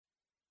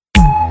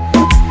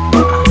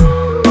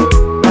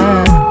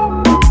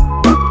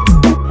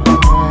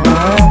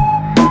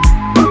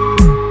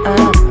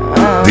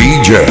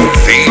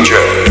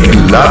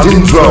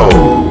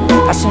LatinFlow.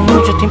 Hace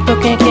mucho tiempo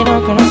que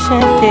quiero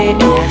conocerte.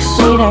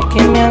 Mira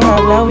que me han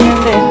hablado bien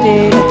de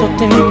ti. Esto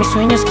tenía mis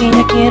sueños que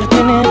ya quiero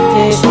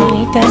tenerte.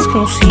 Bonita,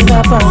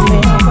 exclusiva para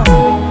mí.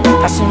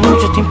 Hace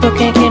mucho tiempo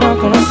que quiero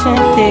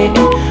conocerte.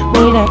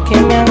 Mira que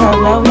me han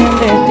hablado bien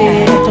de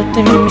ti. Esto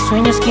tenía mis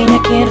sueños que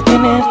ya quiero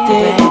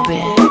tenerte.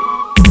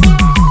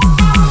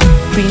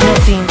 Vino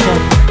tinto,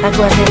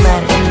 agua de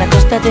mar, en la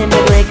costa de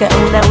Noruega,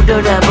 una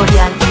aurora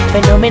boreal.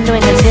 Fenómeno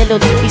en el cielo,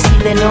 difícil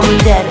de no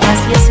mirar.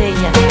 Así es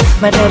ella,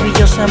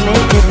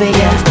 maravillosamente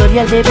bella.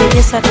 Historial de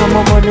belleza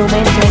como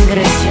monumento en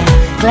Grecia.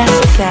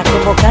 Clásica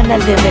como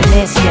canal de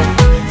Venecia.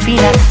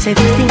 Fina, se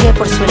distingue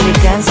por su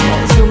elegancia.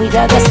 En su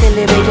mirada se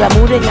le ve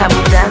glamour en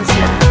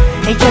abundancia.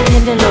 Ella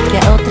tiene lo que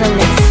a otras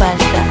le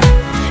falta.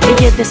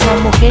 Ella es de esas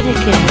mujeres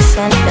que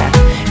resalta.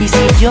 Y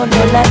si yo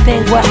no la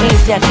tengo a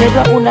ella,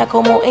 quiero a una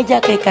como ella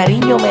que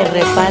cariño me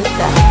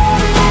refalta.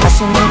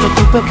 Hace mucho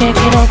tiempo que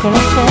quiero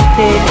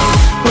conocerte.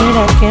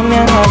 Mira que me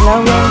han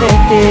hablado bien de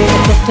ti.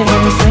 Estos tengo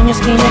mis sueños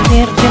que ya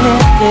quiero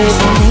tenerte.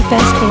 Bonita,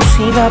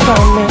 exclusiva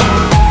para mí.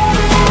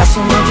 Hace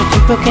mucho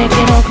tiempo que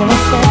quiero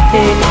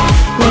conocerte.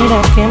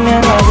 Mira que me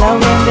han hablado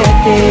bien de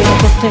ti.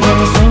 Estos tengo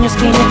mis sueños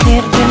que ya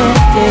quiero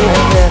tenerte.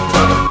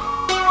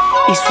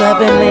 Y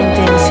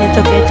suavemente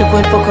siento que tu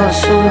cuerpo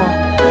consumo.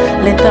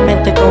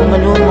 Lentamente como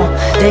el humo.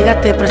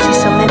 Llégate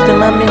precisamente,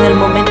 mami, en el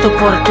momento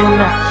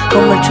oportuno.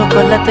 Como el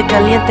chocolate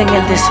caliente en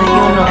el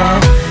desayuno.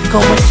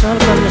 Como el sol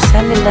cuando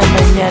sale en la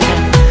mañana.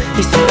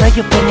 Y su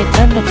rayo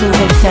penetrando tu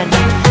ventana.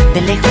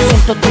 De lejos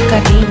siento tu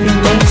cariño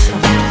inmenso.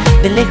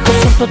 De lejos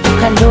siento tu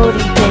calor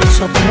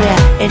intenso.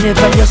 Real,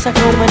 eres valiosa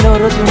como el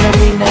oro de una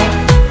mina.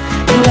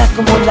 Dura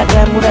como la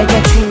gran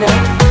muralla china.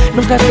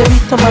 Nunca te he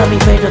visto, mami,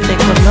 pero te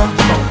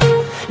conozco.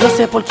 No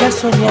sé por qué al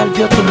soñar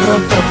vio tu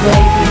rostro,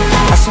 baby.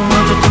 Hace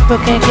mucho tiempo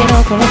que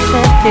quiero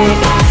conocerte.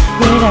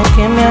 Mira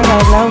que me han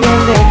hablado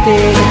bien de ti.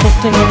 Estos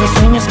tengo mis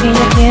sueños que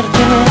ya quiero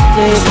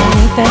tenerte.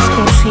 Bonita,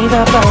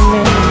 exclusiva para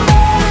mí.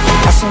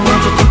 Hace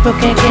mucho tiempo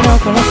que quiero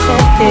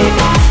conocerte.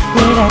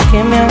 Mira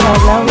que me han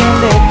hablado bien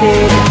de ti.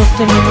 Estos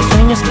tengo mis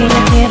sueños que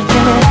ya quiero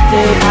tenerte.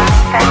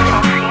 Bonita,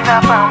 exclusiva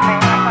para mí.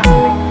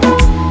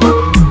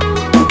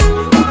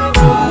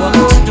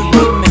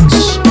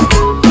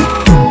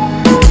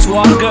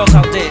 Girls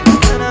out there,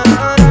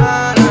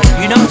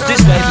 you know it's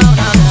this, baby.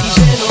 Y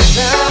se nos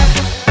da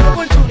la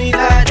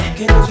oportunidad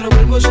que nuestros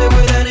cuerpos se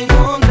puedan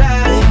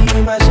encontrar. Y yo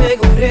me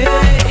aseguré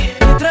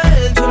de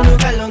traerte un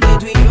lugar donde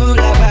tú y yo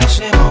la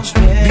pasemos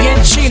bien.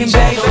 Bien chilling,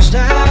 baby.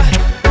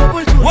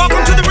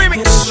 Welcome to the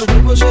remix. Que nuestros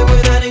cuerpos se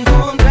puedan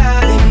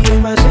encontrar. Y yo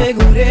me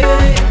aseguré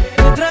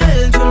de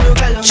traerte un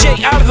lugar donde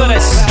Jay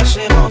Alvarez, la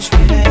pasemos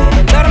bien.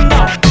 let 'em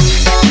know.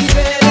 Y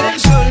ver el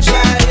sol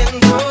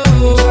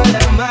saliendo al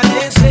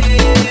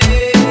amanecer.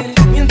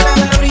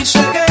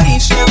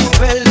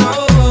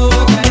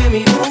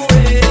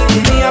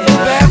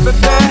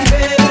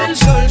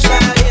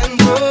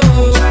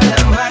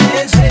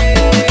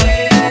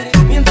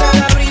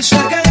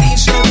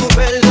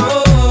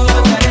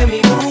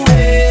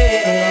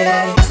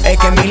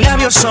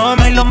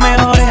 Somos los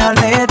mejores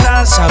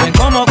atletas. Saben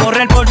cómo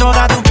correr por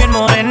toda tu piel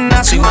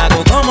morena. Soy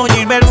mago como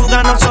Gilbert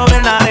jugando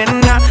sobre la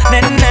arena.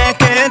 Nene,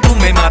 que tú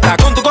me matas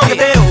con tu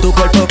coqueteo. Tu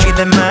cuerpo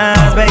pide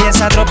más,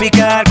 belleza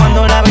tropical.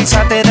 Cuando la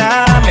brisa te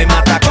da, me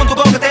mata con tu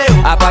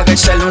coqueteo. Apaga el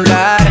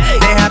celular,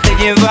 déjate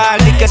llevar.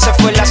 Di que se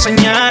fue la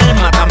señal,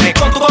 mátame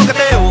con tu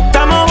coqueteo.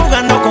 Estamos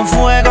jugando con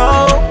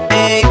fuego,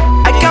 ey.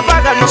 Hay que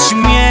apagarlo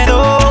sin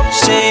miedo,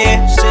 sé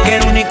que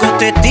el único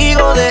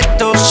testigo de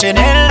esto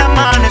será el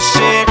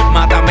amanecer.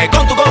 Mátame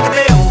con tu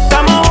coqueteo.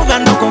 Estamos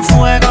jugando con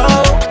fuego,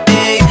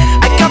 ey.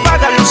 Hay que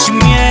apagarlo sin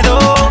miedo,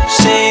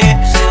 sé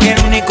que el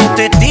único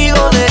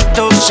testigo de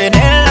esto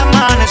será el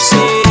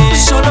amanecer.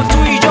 Solo tú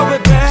y yo, bebé.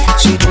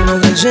 Si tú no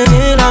crees en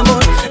el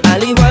amor,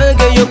 al igual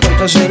que yo, pues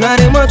entonces lo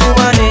haremos a tu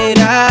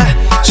manera.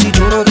 Si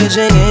tú no crees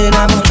en el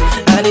amor,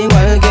 al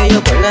igual que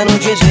yo, pues la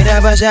noche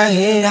será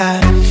pasajera.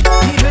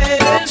 Y ver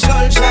el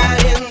sol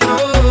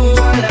saliendo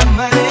al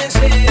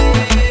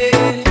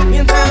amanecer,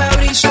 mientras la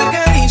brisa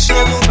acaricia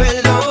tu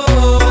pelo.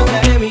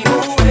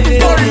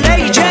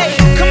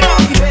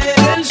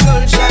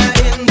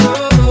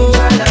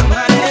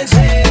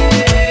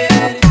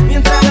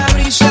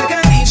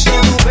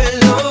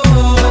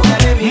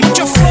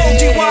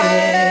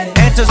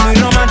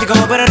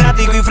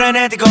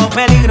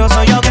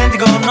 Peligroso y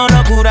auténtico, no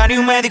lo cura ni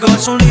un médico.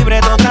 Es un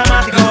libreto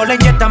dramático, le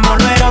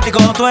inyectamos lo erótico.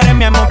 Tú eres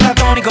mi amor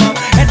platónico.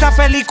 Esta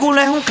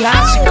película es un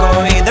clásico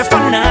y de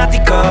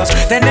fanáticos.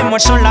 Tenemos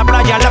el sol, la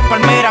playa, la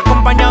palmera,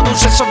 acompañado de un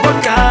sexo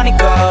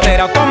volcánico.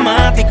 Pero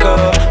automático,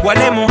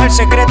 huelemos el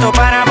secreto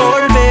para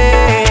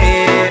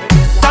volver.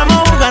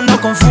 Estamos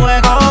jugando con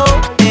fuego,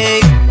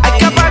 ey. Hay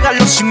que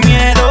apagarlo sin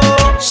miedo,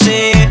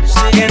 sé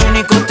que el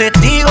único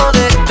testigo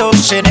de esto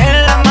será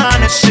el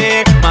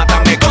amanecer.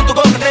 Mátame con tu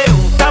coqueteo.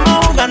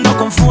 Estamos jugando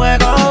con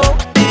fuego,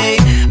 ey.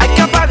 Hay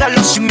que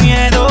apagarlo sin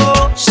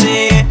miedo,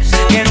 sé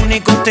que el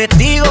único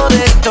testigo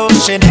de esto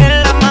será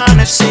el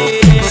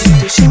amanecer.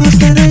 Tú se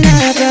busca de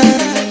nada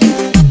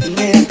y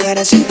me da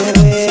cara sin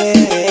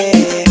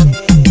beber.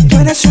 Tú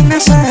eres una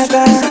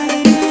saga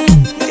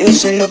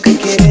lo que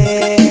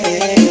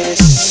quieres.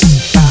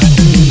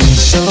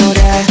 Es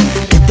hora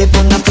que te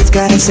pongas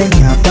fresca,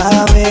 enseña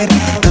pa' ver.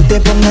 No te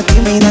pongas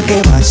tímida,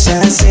 ¿qué vas a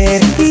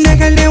hacer?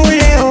 Deja el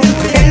nebuleo,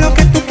 es lo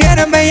que tú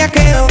quieras,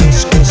 bellaqueo.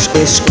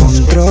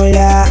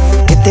 Controla,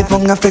 que te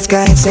pongas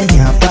fresca,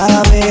 enseña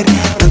pa' ver.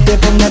 No te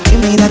pongas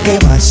tímida, ¿qué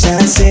vas a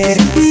hacer?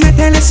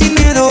 Métele sin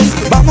miedo,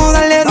 vamos a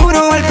darle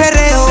duro al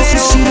perreo.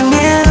 Sin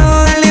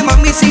miedo, dale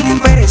mami sin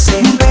perece.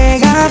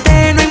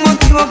 Pégate, no hay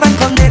motivo para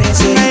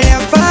esconderse. No le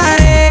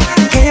pare,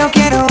 que yo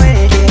quiero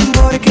verte,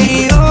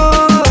 porque yo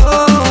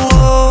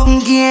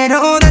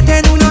quiero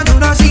darte duro,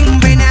 duro sin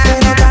pena.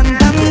 Pero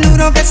tan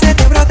duro que se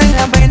te brote en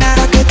la pena.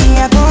 Pa' que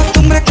te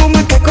acostumbres como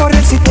es que corre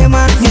el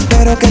sistema. Y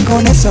espero que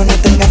con eso no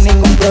tengas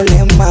ningún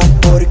problema,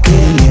 porque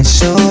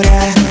es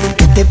hora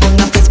que te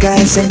pongas fresca,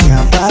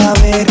 enseña pa'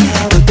 ver.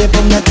 No te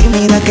pongas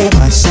tímida, ¿qué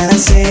vas a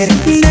hacer?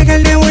 Deja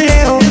el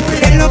nebuleo,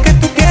 es lo que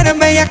tú quieres,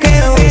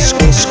 bellaqueo.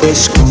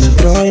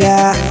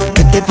 Controla,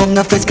 que te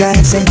pongas fresca,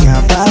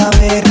 enseña pa'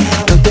 ver.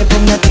 No te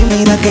pongas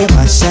tímida, ¿qué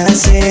vas a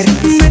hacer?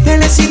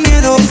 Métele sin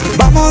miedo,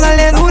 vamos a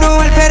darle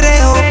duro al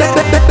perreo.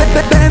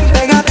 Ven,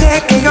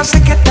 pégate, que yo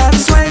sé que estás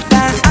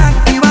suelta.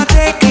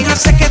 Actívate, que yo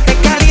sé que te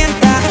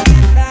calienta.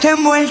 Te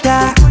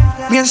envuelta,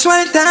 bien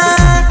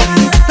suelta.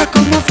 Está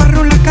como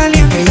farrula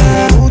caliente.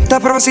 Ella le gusta,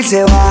 pero si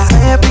se va.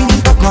 Se pide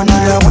un poco,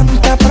 no lo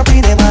aguanta, pero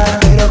pide más.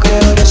 Pero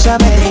creo yo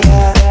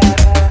sabería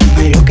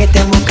lo que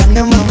estás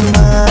buscando,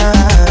 mamá.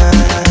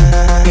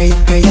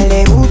 Ella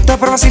le gusta,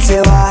 pero si se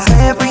va.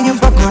 Se pide un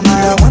poco, no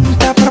lo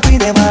aguanta, pero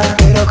pide más.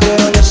 Pero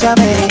creo yo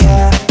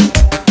sabería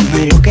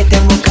lo que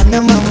estás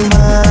buscando,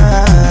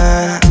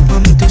 mamá.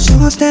 Mami, tus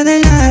ojos te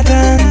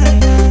delatan,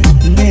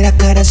 de la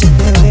cara se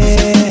te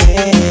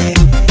ve.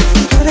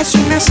 Tú eres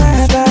una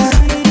santa,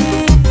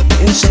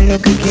 yo sé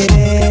lo que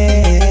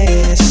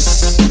quieres.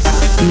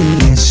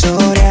 Es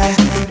hora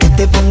que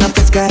te pongas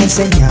fresca,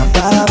 enseña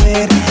pa'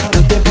 ver.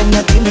 No te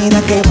pongas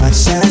tímida, ¿qué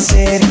vas a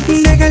hacer?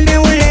 Deja el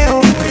nebuleo,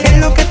 es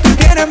lo que tú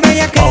quieras,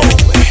 bellaqueo.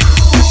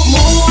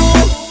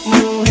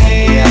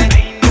 Mujer,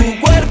 tu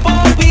cuerpo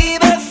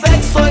pide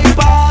sexo y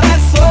para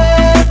eso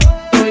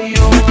estoy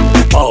yo.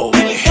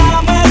 El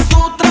Kama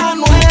Sutra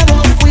nuevo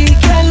fui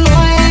quien lo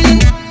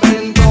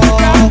inventó.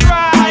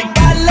 Hay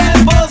que darle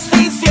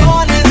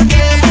posiciones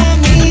que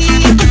mami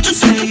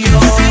soy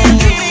yo.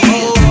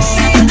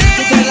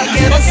 Te la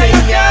quiero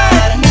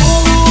enseñar.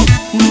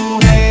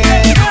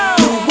 Mujer,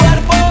 tu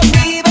cuerpo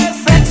pide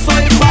sexo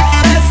y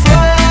para eso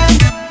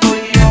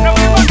estoy yo.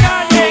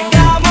 El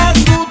Kama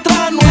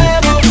Sutra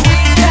nuevo fui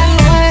quien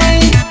lo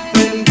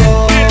inventó.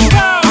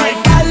 Hay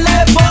que darle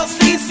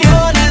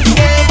posiciones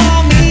que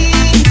mami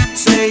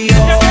soy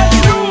yo.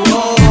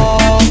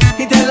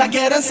 Y te la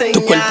quiero enseñar.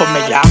 Tu cuerpo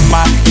me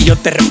llama y yo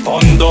te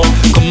respondo.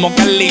 Como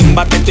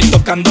Kalimba te estoy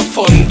tocando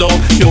fondo.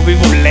 Yo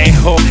vivo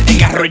lejos,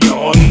 en Arroyo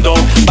Hondo.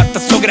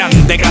 Batazo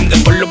grande, grande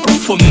por lo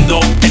profundo.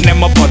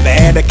 Tenemos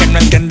poderes que no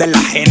entiende la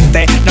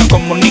gente. Nos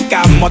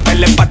comunicamos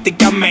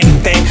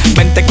telepáticamente.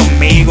 Vente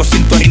conmigo,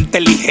 cintura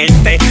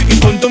inteligente. Y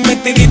ponte un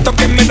vestidito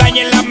que me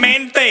dañe la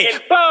mente.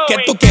 ¿Qué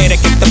tú quieres?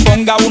 Que te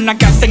ponga una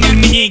casa en el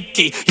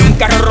Miñiqui y un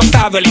carro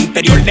rosado, el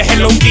interior de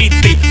Hello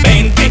Kitty.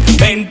 Vente,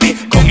 vente,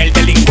 con el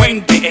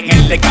delincuente en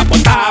el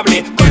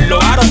decapotable, con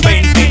los aros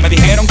 20. Me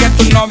dijeron que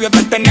tu novio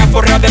te tenía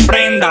forrado de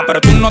prenda,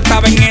 pero tú no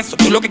estabas en eso,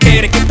 tú lo que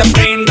quieres es que te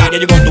prenda. Ya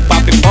llegó tu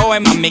papi boy,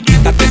 mami,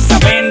 quítate esa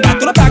venda.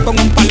 Tú no estás con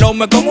un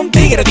palomo, es con un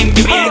tigre de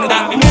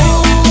invivienda.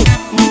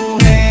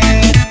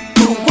 Mujer,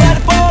 tu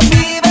cuerpo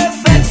pide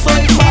sexo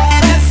y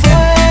para eso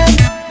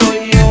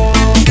estoy yo.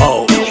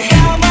 El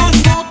Kama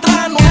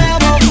Sutra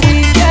nuevo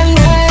fui quien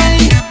lo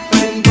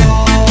inventó.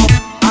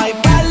 Hay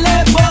par de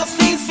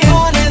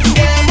posiciones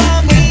que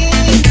mami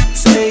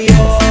soy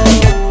yo.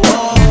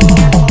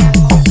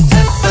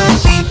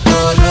 Zapatito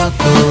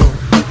roto,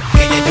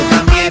 que ya yo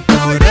cambié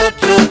por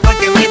otro,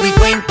 porque me di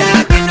cuenta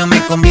que no me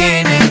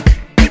conviene,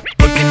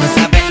 porque no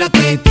sabes lo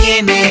que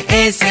tiene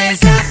ese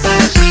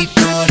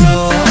zapatito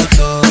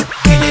roto,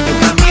 que ya yo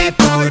cambié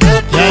por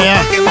otro,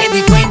 porque me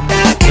di cuenta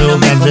que no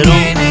me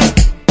conviene,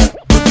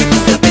 porque no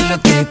sabes lo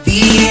que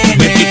tiene.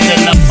 Metiste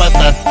en las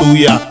patas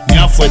tuyas,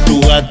 ya fue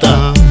tu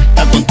gata.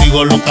 Está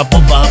contigo loca,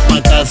 pues baja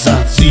pa'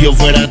 casa. Si yo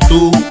fuera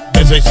tú,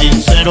 te soy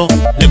sincero,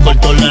 le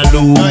corto la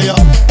luz.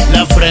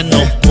 La freno,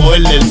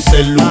 cogerle el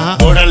celu.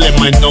 Órale,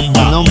 my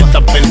number. Me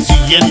está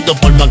persiguiendo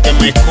por más que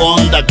me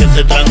esconda, que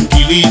se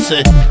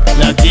tranquilice.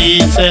 La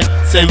quise,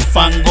 se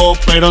enfangó,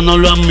 pero no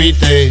lo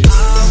admite.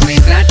 Me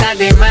trata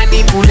de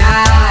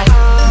manipular,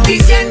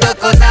 diciendo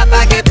cosas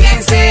pa' que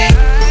piense.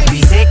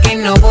 Dice que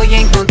no voy a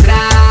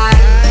encontrar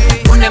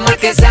un amor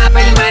que sea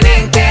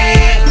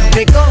permanente.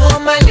 Te cojo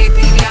maleta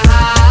y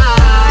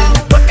viajar,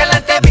 porque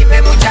adelante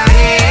vive mucha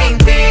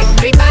gente.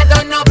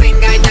 Privado no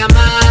venga a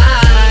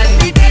llamar,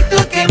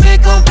 directo que me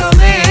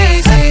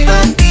compromete.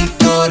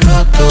 Zapatito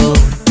roto,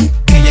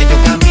 que ya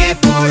yo cambié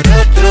por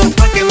otro,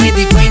 porque me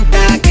di cuenta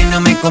que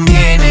no me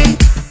conviene,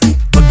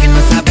 porque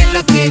no sabes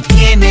lo que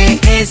tiene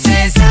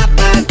ese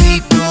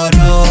zapatito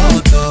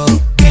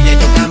roto. Que ya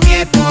yo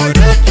cambié por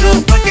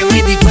otro, porque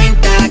me di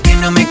cuenta que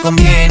no me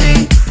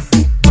conviene,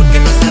 porque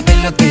no sabes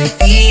lo que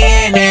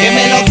tiene.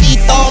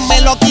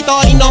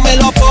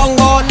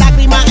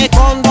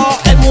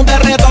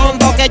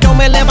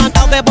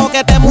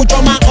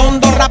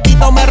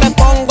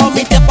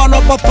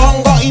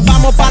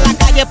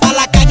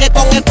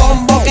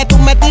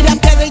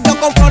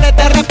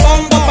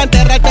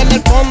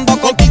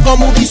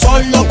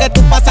 que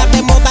tú pasas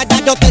de moda, ya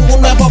yo tengo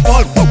un nuevo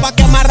polvo. Pa'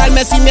 que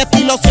amarrarme si mi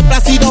estilo siempre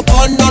ha sido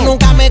porno.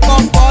 Nunca me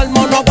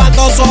conformo, no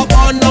guardo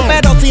soborno.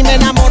 Pero si me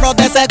enamoro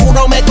de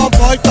seguro me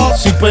comporto.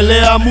 Si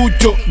pelea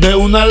mucho, de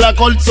una la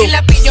corto. Si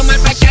la pillo mal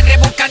parqueada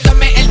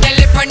rebuscándome el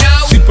teléfono.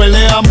 Si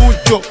pelea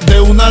mucho,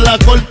 de una la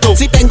corto.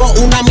 Si tengo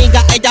una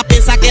amiga, ella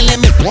piensa que le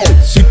me...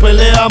 Si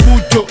pelea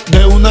mucho,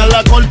 de una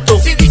la corto.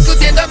 Si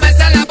discutiendo me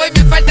la voy,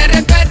 me falta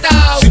respeto.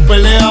 Si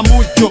pelea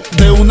mucho,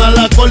 de una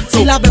la corto.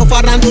 Si la veo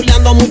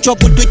faranduleando mucho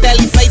por Twitter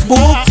y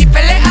Facebook. Si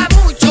pelea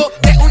mucho,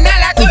 de una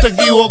la Tú te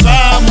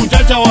equivocas,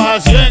 muchacha, vas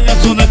a 100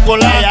 en zona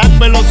escolar. En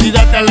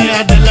velocidad te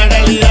alejas de la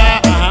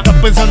realidad. Estás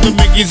pensando en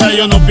mí, quizá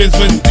yo no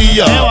pienso en ti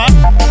ya.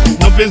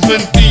 No pienso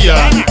en ti ya.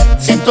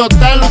 Si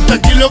total, usted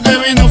aquí lo que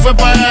vino fue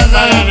para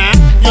ganar.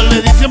 Yo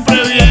le di siempre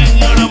bien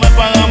y ahora me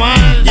paga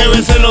mal.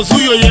 Llévese lo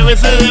suyo,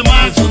 llévese de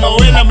más. En su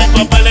novela mi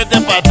papel es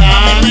de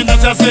patán. Mi nena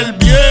se hace el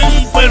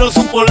bien, pero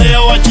su polea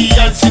va a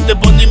chillar si te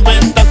pone a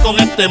inventar con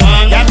este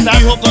man. Ya está.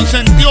 Hijo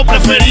consentido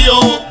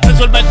preferido,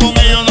 resuelve con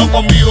ellos, no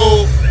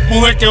conmigo.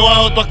 Mujer que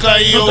bajo tú has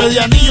caído. No te di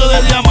anillo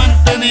de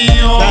diamante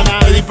niño.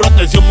 Te di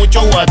protección,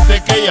 mucho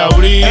guateque y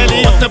abrigo.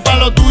 Ponte pa'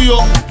 lo tuyo,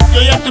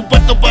 yo ya estoy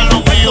puesto pa'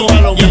 lo mío.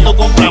 Y ando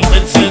comprando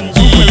el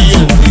sencillo.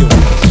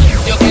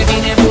 Yo que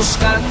vine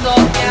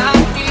buscándote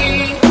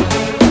aquí.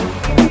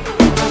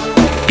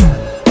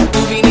 Tú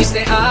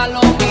viniste a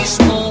lo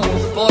mismo,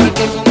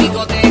 porque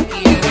conmigo te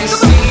quieres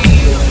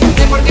ir.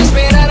 De por qué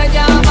esperar,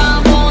 ya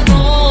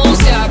vámonos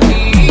de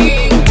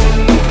aquí.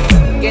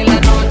 Que la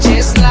noche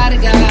es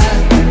larga,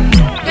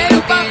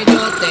 pero que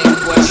yo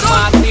tengo eso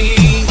a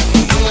ti.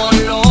 Tu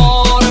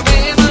olor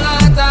me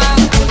mata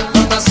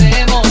cuando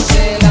hacemos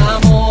el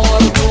amor.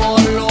 Tu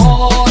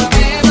olor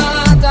me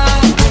mata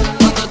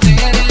cuando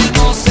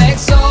tenemos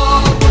sexo.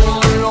 Tu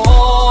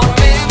olor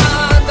me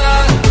mata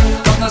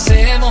cuando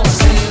hacemos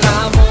el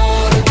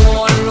amor. Tu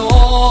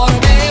olor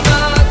me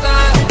mata.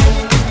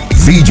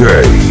 DJ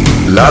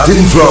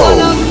LatinFlow.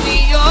 Solo tú y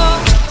yo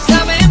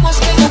sabemos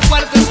que un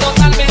cuarto es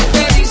totalmente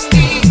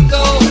distinto,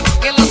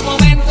 que en los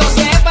momentos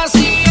de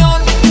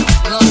pasión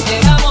nos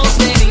quedamos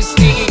del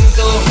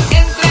instinto.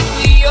 Entre tú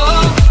y yo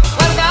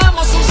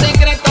guardamos un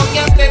secreto que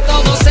ante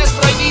todos es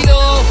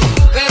prohibido,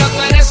 pero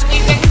tú eres mi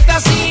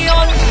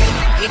tentación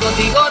y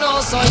contigo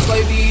no soy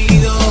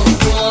prohibido.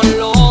 Tu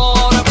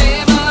olor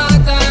me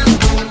mata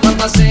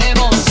cuando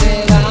hacemos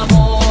el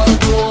amor.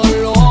 Tu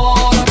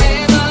olor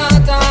me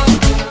mata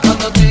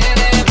cuando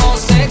tenemos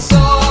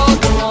sexo.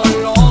 Tu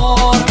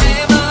olor me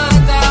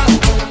mata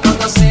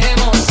cuando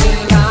hacemos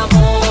el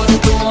amor.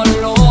 Tu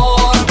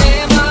olor me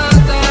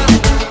mata.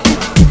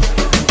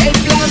 El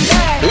plan B.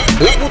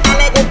 Le gusta,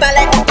 le gusta,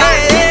 le gusta.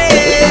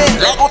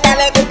 Le gusta,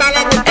 le gusta,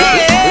 le gusta.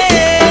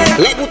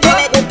 Le gusta,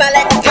 le gusta,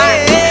 le gusta. A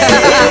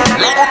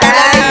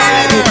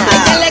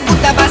ella le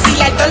gusta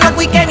vacilar todos los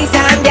weekends y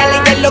janguear.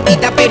 Ella es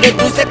loquita, pero es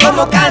dulce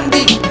como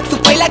candy. Su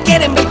país la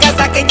quiere en mi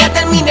casa, que ya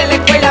termine la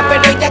escuela,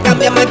 pero ella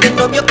cambia más de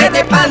novio que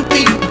de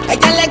panty. A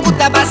ella le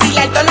gusta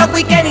vacilar todos los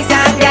weekends y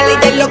janguear.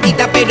 Ella es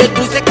loquita, pero es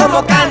dulce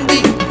como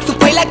candy. Su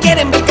país la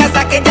quiere en mi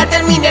casa, que ya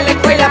termine la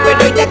escuela,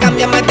 pero ella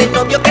cambia más de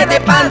novio que de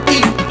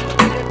panty.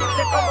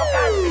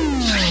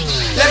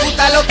 Le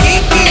gusta lo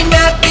kinky,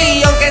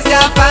 natty, aunque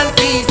sea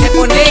fancy. Se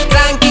pone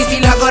cranky si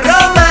lo hago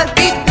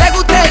romantic. Le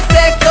gusta el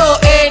sexo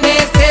en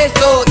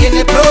exceso y en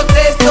el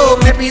proceso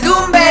me pide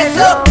un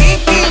beso.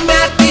 Kinky,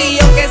 natty,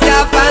 aunque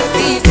sea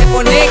fancy. Se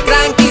pone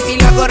cranky si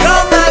lo hago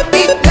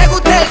romantic. Le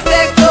gusta el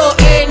sexo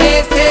en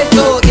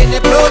exceso y en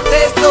el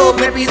proceso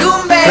me pide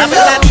un La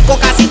beso. platico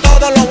casi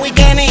todos los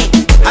weekends.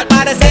 Al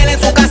parecer en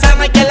su casa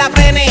no hay quien la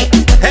frene.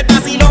 El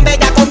vacilón de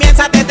ella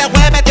comienza desde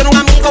jueves. Tiene un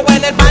amigo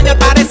en el baño, al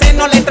parecer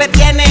no le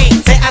entretiene.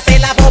 Se hace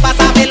la boba,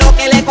 sabe lo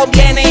que le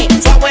conviene.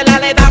 Su abuela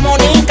le da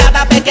money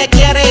cada vez que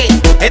quiere.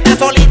 Está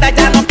solita,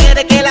 ya no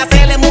quiere que la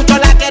cele mucho.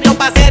 La quiere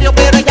pa' serio,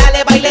 pero ella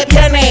le va y le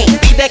viene.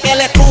 Pide que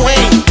le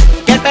estrujen,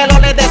 que el pelo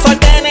le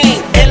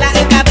desordene. Que la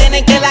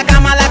encadenen, que la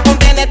cama la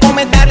condene. El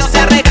comentario se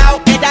ha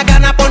regado, que ella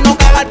gana por no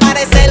al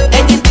parecer.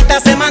 Ella invita,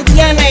 se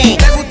mantiene.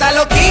 Le gusta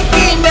lo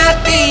kinky,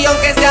 natty,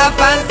 aunque sea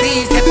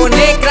fancy. Se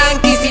pone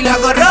cranky si lo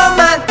hago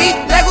romantic.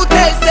 Le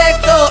gusta el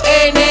sexo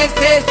en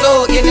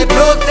exceso y en el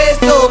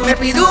proceso me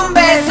pide un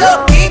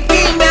beso.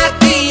 Kinky,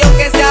 natty,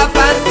 aunque sea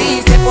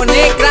fancy. Se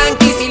pone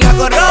cranky si lo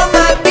hago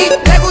romantic.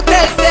 Le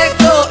gusta el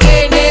sexo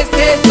en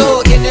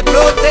exceso y en el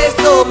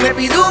proceso me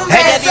pide un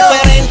Ella es beso.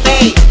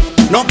 diferente,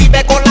 no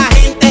vive con la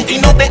gente y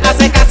no te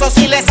hace caso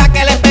si le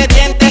saca el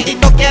expediente. Y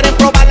no quieren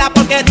probarla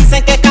porque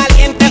dicen que es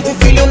caliente. Un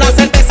filo y una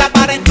cerveza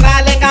para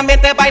entrar en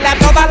ambiente. Baila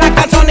todas las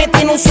canciones,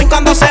 tiene un swing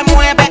cuando se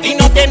mueve. Y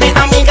no tiene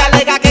amiga,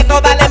 alega que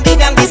todas le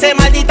envidian. Dice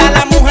maldita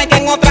la mujer que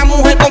en otra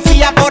mujer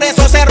confía. Por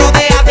eso se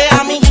rodea de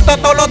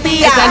amiguitos todos los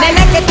días. Esa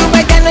nena que tú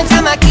ves ya no es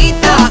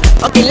chamaquita,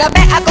 o quien la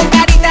vea con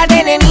carita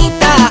de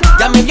nenita.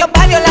 Ya me dio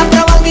varios la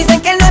proban, dicen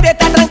que el novio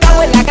está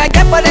trancado en la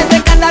calle, por eso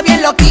es que anda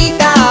bien loquita.